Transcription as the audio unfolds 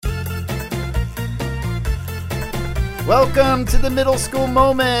Welcome to the Middle School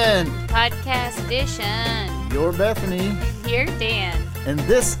Moment. Podcast edition. You're Bethany. You're Dan. And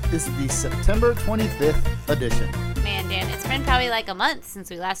this is the September 25th edition. Man, Dan, it's been probably like a month since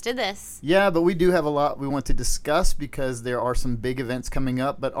we last did this. Yeah, but we do have a lot we want to discuss because there are some big events coming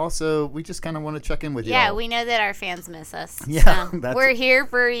up, but also we just kind of want to check in with you. Yeah, we know that our fans miss us. Yeah, so we're here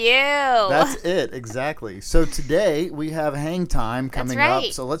for you. That's it, exactly. So today we have hang time coming up.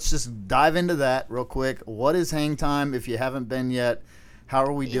 So let's just dive into that real quick. What is hang time if you haven't been yet? How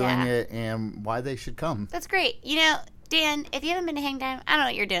are we doing it and why they should come? That's great. You know, Dan, if you haven't been to hang time, I don't know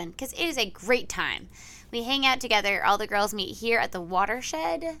what you're doing because it is a great time. We hang out together. All the girls meet here at the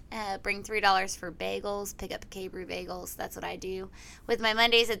Watershed. Bring $3 for bagels. Pick up K-Brew bagels. That's what I do. With my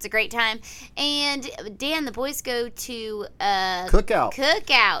Mondays, it's a great time. And, Dan, the boys go to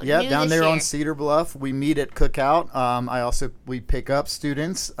Cookout. Yeah, down there on Cedar Bluff. We meet at Cookout. We pick up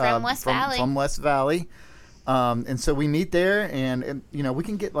students from West Valley. From West Valley. And so we meet there, and you know, we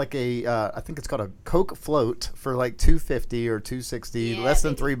can get like I think it's called a Coke float for like $2.50 or $2.60, less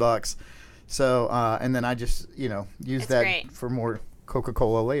than $3. So, and then I just, use that for more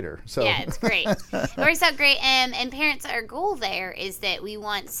Coca-Cola later. So yeah, it's great. It works out great. And parents, our goal there is that we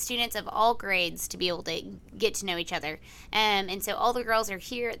want students of all grades to be able to get to know each other. And so all the girls are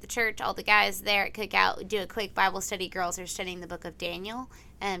here at the church. All the guys there at Cookout do a quick Bible study. Girls are studying the book of Daniel,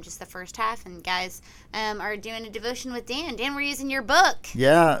 just the first half. And guys are doing a devotion with Dan. Dan, we're using your book.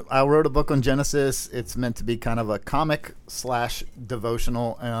 Yeah, I wrote a book on Genesis. It's meant to be kind of a comic /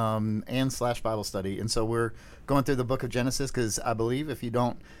 devotional and / Bible study. And so we're going through the book of Genesis because I believe if you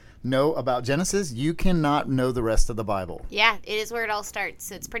don't know about Genesis, you cannot know the rest of the Bible. Yeah, it is where it all starts,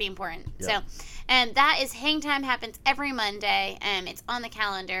 so it's pretty important. Yeah. So, that is hang time, happens every Monday. It's on the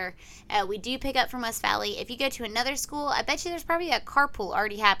calendar. We do pick up from West Valley. If you go to another school, I bet you there's probably a carpool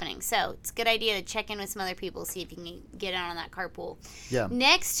already happening. So it's a good idea to check in with some other people, see if you can get on that carpool. Yeah.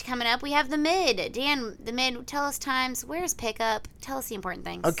 Next, coming up, we have the Mid. Dan, the Mid, tell us times. Where's pickup? Tell us the important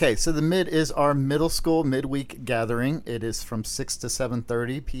things. Okay, so the Mid is our middle school midweek gathering. It is from 6 to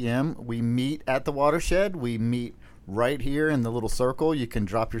 7:30 p.m. We meet at the Watershed. We meet right here in the little circle. You can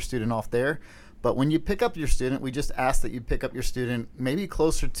drop your student off there. But when you pick up your student, we just ask that you pick up your student maybe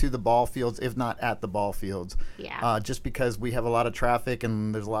closer to the ball fields, if not at the ball fields. Yeah. Just because we have a lot of traffic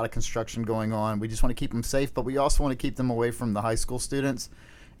and there's a lot of construction going on. We just want to keep them safe, but we also want to keep them away from the high school students.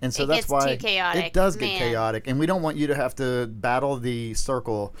 And so that's why too chaotic. It does get chaotic. And we don't want you to have to battle the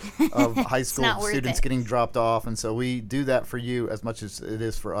circle of high school students getting dropped off. And so we do that for you as much as it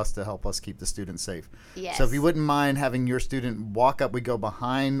is for us to help us keep the students safe. Yes. So if you wouldn't mind having your student walk up, we go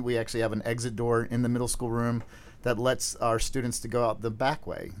behind. We actually have an exit door in the middle school room that lets our students to go out the back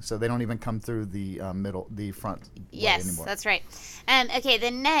way. So they don't even come through the front way anymore. That's right. Okay,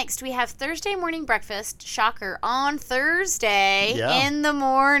 then next we have Thursday morning breakfast, shocker, on Thursday in the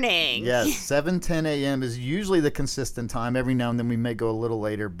morning. Yes, 7:10 a.m. is usually the consistent time. Every now and then we may go a little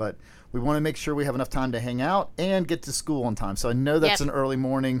later, but we want to make sure we have enough time to hang out and get to school on time. So I know that's an early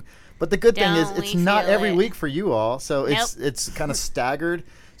morning, but the good thing is it's not every week for you all. So it's kind of staggered.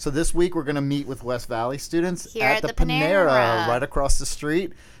 So this week we're going to meet with West Valley students here at the Panera right across the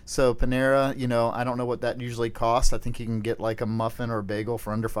street. So Panera, I don't know what that usually costs. I think you can get like a muffin or a bagel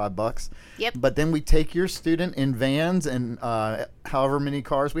for under $5. Yep. But then we take your student in vans and however many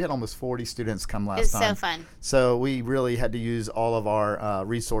cars. We had almost 40 students come last time. It was so fun. So we really had to use all of our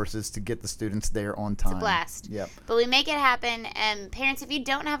resources to get the students there on time. It's a blast. Yep. But we make it happen. Parents, if you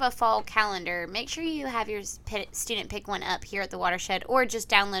don't have a fall calendar, make sure you have your student pick one up here at the Watershed or just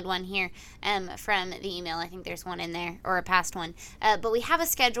download one here from the email. I think there's one in there or a past one. But we have a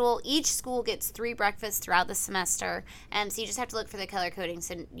schedule. Each school gets 3 breakfasts throughout the semester. So you just have to look for the color coding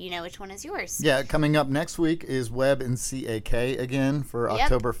so you know which one is yours. Yeah, coming up next week is Web and CAK again for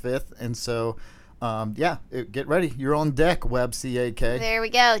October 5th. And so, get ready. You're on deck, Web CAK. There we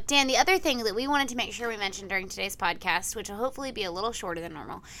go. Dan, the other thing that we wanted to make sure we mentioned during today's podcast, which will hopefully be a little shorter than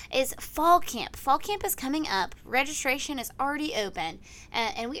normal, is fall camp. Fall camp is coming up. Registration is already open.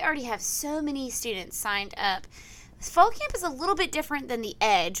 And we already have so many students signed up. Fall camp is a little bit different than the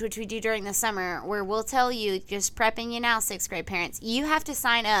Edge, which we do during the summer, where we'll tell you, just prepping you now, 6th grade parents, you have to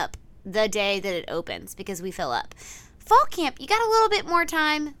sign up the day that it opens because we fill up. Fall camp, you got a little bit more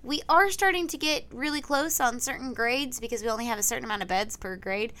time. We are starting to get really close on certain grades because we only have a certain amount of beds per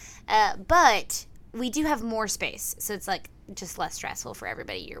grade, but we do have more space, so it's like just less stressful for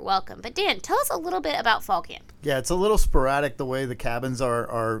everybody. You're welcome. But Dan, tell us a little bit about fall camp. Yeah, it's a little sporadic the way the cabins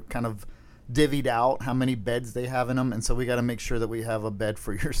are kind of divvied out how many beds they have in them, and so we got to make sure that we have a bed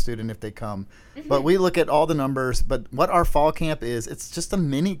for your student if they come. But we look at all the numbers. But what our fall camp is, it's just a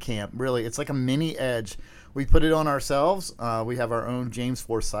mini camp, really. It's like a mini Edge. We put it on ourselves. We have our own James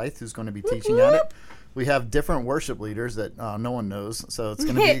Forsyth who's going to be teaching at it. We have different worship leaders that no one knows, so it's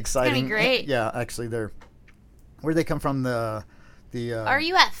going to be exciting. It's going to be great. Yeah, actually, where they come from, the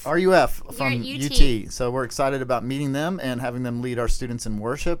RUF from UT. So we're excited about meeting them and having them lead our students in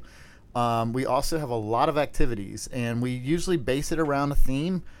worship. We also have a lot of activities, and we usually base it around a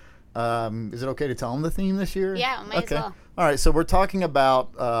theme. Is it okay to tell them the theme this year? Yeah, might as well. All right, so we're talking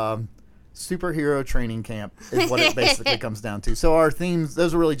about superhero training camp is what it basically comes down to. So our themes,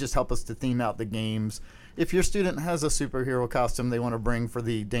 those will really just help us to theme out the games. If your student has a superhero costume they want to bring for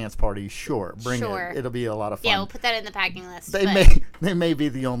the dance party, bring it. It'll be a lot of fun. Yeah, we'll put that in the packing list. They may be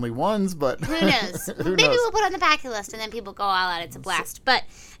the only ones, but who knows? Maybe we'll put it on the packing list and then people go all out. It's a blast. But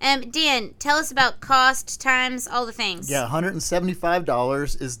Dan, tell us about cost, times, all the things. Yeah,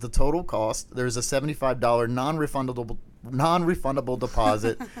 $175 is the total cost. There's a $75 non-refundable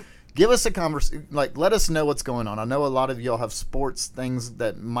deposit. Give us a conversation, let us know what's going on. I know a lot of y'all have sports things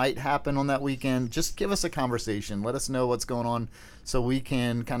that might happen on that weekend. Just give us a conversation. Let us know what's going on so we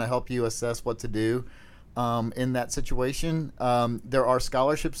can kind of help you assess what to do in that situation. There are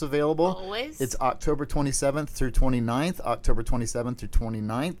scholarships available. Always. It's October 27th through 29th. October 27th through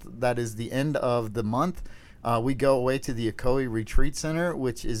 29th. That is the end of the month. We go away to the Ocoee Retreat Center,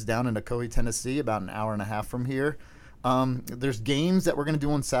 which is down in Ocoee, Tennessee, about an hour and a half from here. There's games that we're going to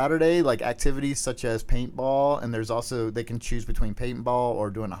do on Saturday, like activities such as paintball, and there's also, they can choose between paintball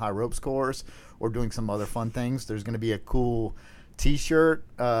or doing a high ropes course or doing some other fun things. There's going to be a cool T-shirt,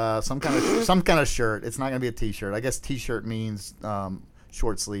 some kind of shirt. It's not going to be a T-shirt. I guess T-shirt means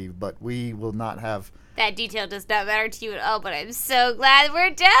short sleeve, but we will not have. That detail does not matter to you at all, but I'm so glad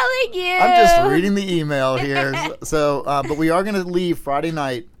we're telling you. I'm just reading the email here. But we are going to leave Friday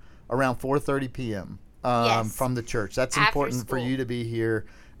night around 4:30 p.m. From the church. That's After important school. for you to be here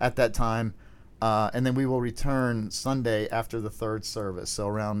at that time. And then we will return Sunday after the third service, so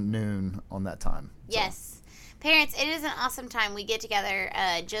around noon on that time. Yes. Parents, it is an awesome time. We get together,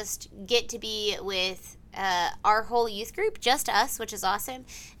 just get to be with our whole youth group, just us, which is awesome.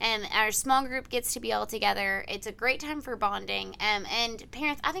 And our small group gets to be all together. It's a great time for bonding. And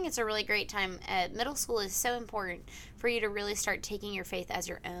parents, I think it's a really great time. Middle school is so important for you to really start taking your faith as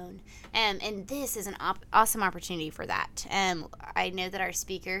your own. And this is an awesome opportunity for that. I know that our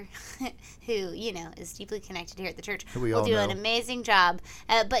speaker, who, is deeply connected here at the church, will do an amazing job.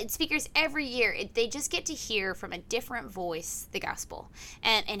 But speakers every year, they just get to hear from a different voice the gospel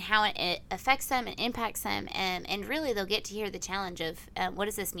and how it affects them and impacts them. And really, they'll get to hear the challenge of what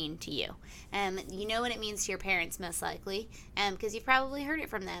does this mean to you? You know what it means to your parents, most likely, because you've probably heard it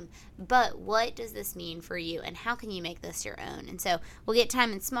from them. But what does this mean for you, and how can you make this your own? And so we'll get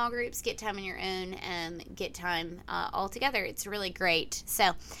time in small groups, get time in your own, get time all together. It's really great.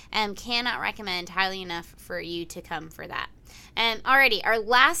 So cannot recommend highly enough for you to come for that. Alrighty, our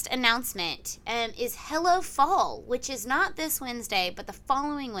last announcement is Hello Fall, which is not this Wednesday, but the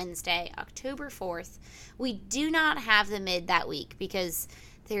following Wednesday, October 4th. We do not have the mid that week because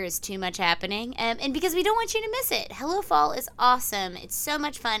there is too much happening, and because we don't want you to miss it. Hello Fall is awesome. It's so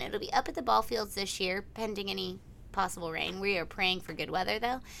much fun. It'll be up at the ball fields this year, pending any possible rain. We are praying for good weather,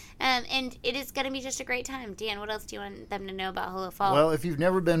 though, and it is going to be just a great time. Dan, what else do you want them to know about Hello Fall? Well, if you've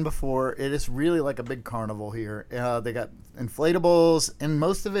never been before, it is really like a big carnival here. They got inflatables, and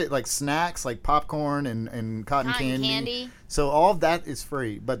most of it like snacks like popcorn and cotton candy. So all of that is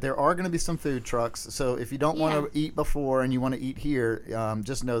free, but there are going to be some food trucks. So if you don't want to eat before and you want to eat here,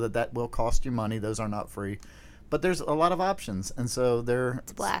 just know that will cost you money. Those are not free. But there's a lot of options, and so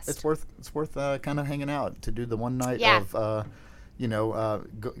it's a blast. It's worth kind of hanging out to do the one night of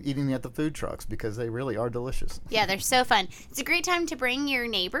eating at the food trucks, because they really are delicious. Yeah, they're so fun. It's a great time to bring your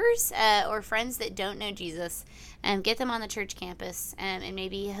neighbors or friends that don't know Jesus, and get them on the church campus, and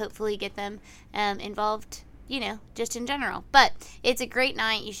maybe hopefully get them involved, just in general. But it's a great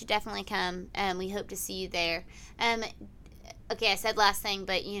night. You should definitely come, and we hope to see you there. Okay, I said last thing,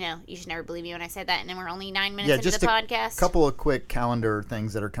 but, you should never believe me when I said that, and then we're only 9 minutes into the podcast. A couple of quick calendar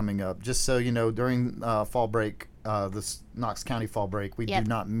things that are coming up. Just so you know, during fall break, this Knox County fall break, we do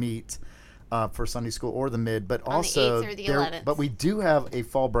not meet for Sunday school or the mid, but on also the 8th or the 11th. But we do have a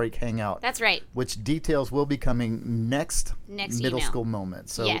fall break hangout. That's right. Which details will be coming next middle email. School moment.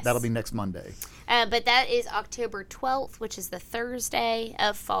 So that'll be next Monday. But that is October 12th, which is the Thursday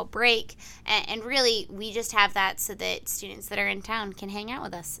of fall break. And really, we just have that so that students that are in town can hang out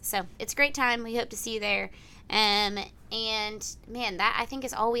with us. So it's a great time. We hope to see you there. And man, that I think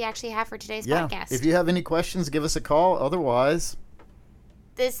is all we actually have for today's Yeah. podcast. If you have any questions, give us a call. Otherwise,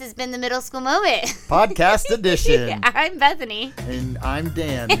 this has been the Middle School Moment. podcast edition. I'm Bethany. And I'm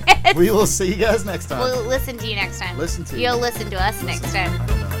Dan. We will see you guys next time. We'll listen to you next time. Listen to you. You'll listen to us next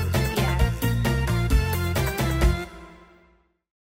time.